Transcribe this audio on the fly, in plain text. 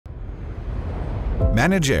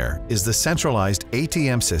ManagAIR is the centralized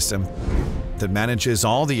ATM system that manages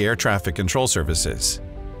all the air traffic control services,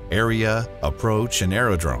 area, approach, and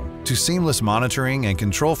aerodrome, to seamless monitoring and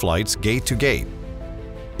control flights gate to gate.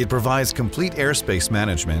 It provides complete airspace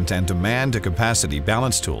management and demand-to-capacity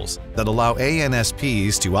balance tools that allow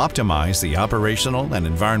ANSPs to optimize the operational and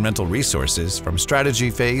environmental resources from strategy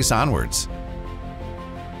phase onwards.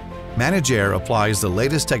 ManagAIR applies the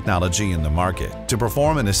latest technology in the market to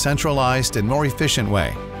perform in a centralized and more efficient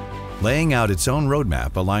way, laying out its own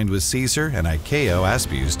roadmap aligned with SESAR and ICAO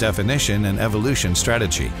ASBUs definition and evolution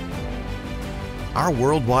strategy. Our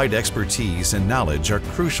worldwide expertise and knowledge are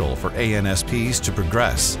crucial for ANSPs to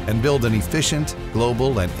progress and build an efficient,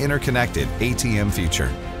 global, and interconnected ATM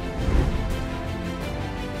future.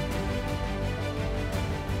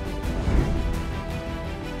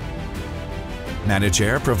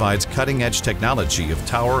 ManagAIR provides cutting-edge technology of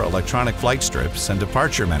tower electronic flight strips and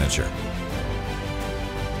departure manager,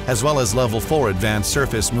 as well as Level 4 advanced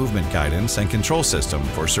surface movement guidance and control system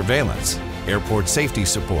for surveillance, airport safety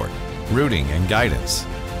support, routing, and guidance.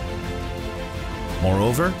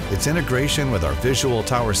 Moreover, its integration with our visual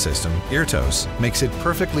tower system, IRTOS, makes it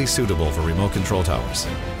perfectly suitable for remote control towers.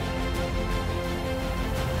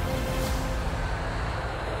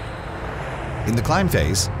 In the climb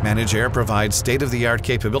phase, ManagAIR provides state-of-the-art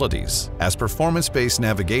capabilities as performance-based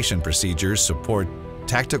navigation procedures support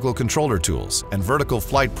tactical controller tools and vertical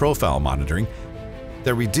flight profile monitoring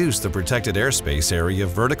that reduce the protected airspace area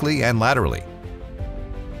vertically and laterally,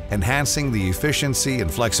 enhancing the efficiency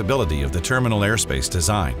and flexibility of the terminal airspace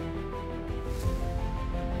design.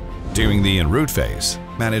 During the en route phase,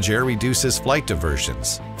 ManagAIR reduces flight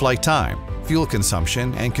diversions, flight time, fuel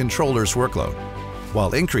consumption, and controller's workload,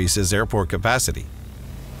 while increases airport capacity.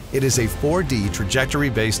 It is a 4D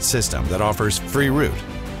trajectory-based system that offers free route,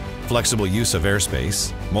 flexible use of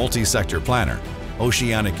airspace, multi-sector planner,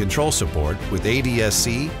 oceanic control support with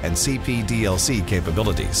ADS-C and CPDLC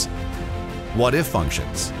capabilities, what-if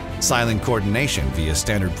functions, silent coordination via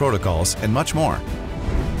standard protocols, and much more.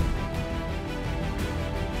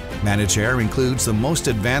 ManagAIR includes the most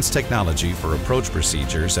advanced technology for approach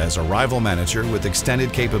procedures as Arrival Manager with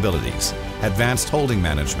extended capabilities, advanced holding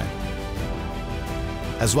management,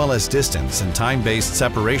 as well as distance and time-based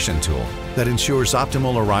separation tool that ensures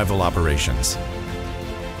optimal arrival operations.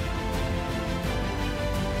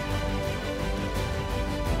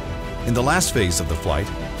 In the last phase of the flight,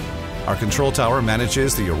 our control tower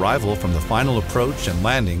manages the arrival from the final approach and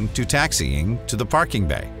landing to taxiing to the parking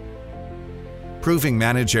bay, proving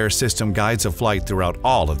ManagAIR system guides a flight throughout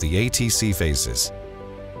all of the ATC phases.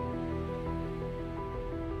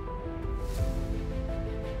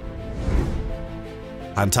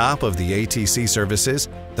 On top of the ATC services,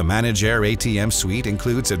 the ManagAIR ATM Suite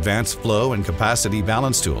includes advanced flow and capacity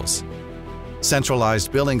balance tools,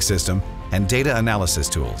 centralized billing system, and data analysis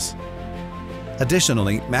tools.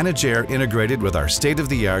 Additionally, ManagAIR integrated with our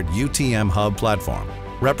state-of-the-art UTM Hub platform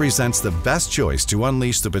represents the best choice to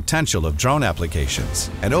unleash the potential of drone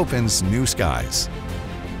applications and opens new skies.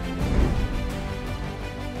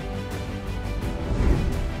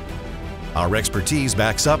 Our expertise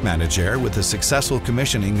backs up ManagAIR with the successful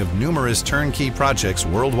commissioning of numerous turnkey projects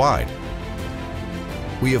worldwide.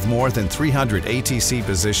 We have more than 300 ATC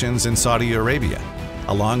positions in Saudi Arabia,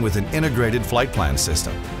 along with an integrated flight plan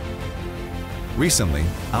system. Recently,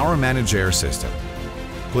 our ManagAIR system,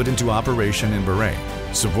 put into operation in Bahrain,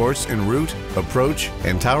 supports en route, approach,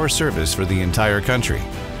 and tower service for the entire country.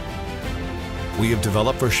 We have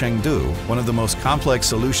developed for Chengdu one of the most complex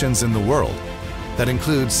solutions in the world that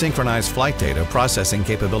includes synchronized flight data processing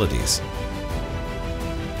capabilities.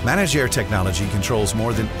 ManagAIR technology controls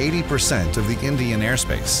more than 80% of the Indian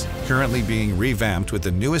airspace, currently being revamped with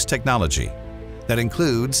the newest technology that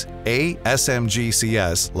includes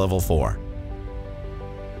ASMGCS Level 4.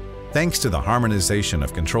 Thanks to the harmonization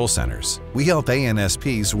of control centers, we help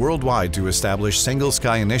ANSPs worldwide to establish single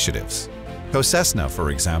sky initiatives. COSESNA,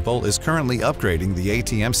 for example, is currently upgrading the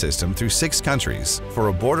ATM system through 6 countries for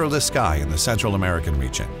a borderless sky in the Central American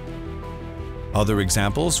region. Other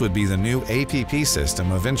examples would be the new APP system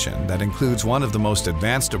of Incheon that includes one of the most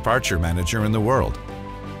advanced departure manager in the world,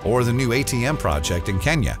 or the new ATM project in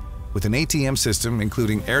Kenya with an ATM system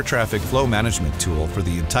including air traffic flow management tool for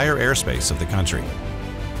the entire airspace of the country.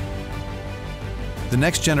 The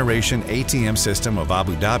next generation ATM system of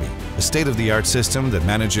Abu Dhabi, a state-of-the-art system that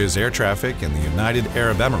manages air traffic in the United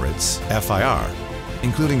Arab Emirates, FIR,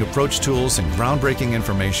 including approach tools and groundbreaking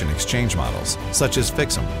information exchange models, such as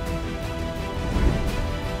FIXM.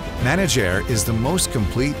 ManagAIR is the most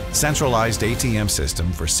complete, centralized ATM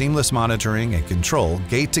system for seamless monitoring and control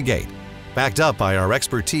gate to gate, backed up by our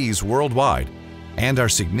expertise worldwide and our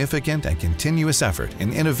significant and continuous effort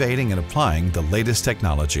in innovating and applying the latest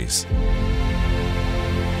technologies.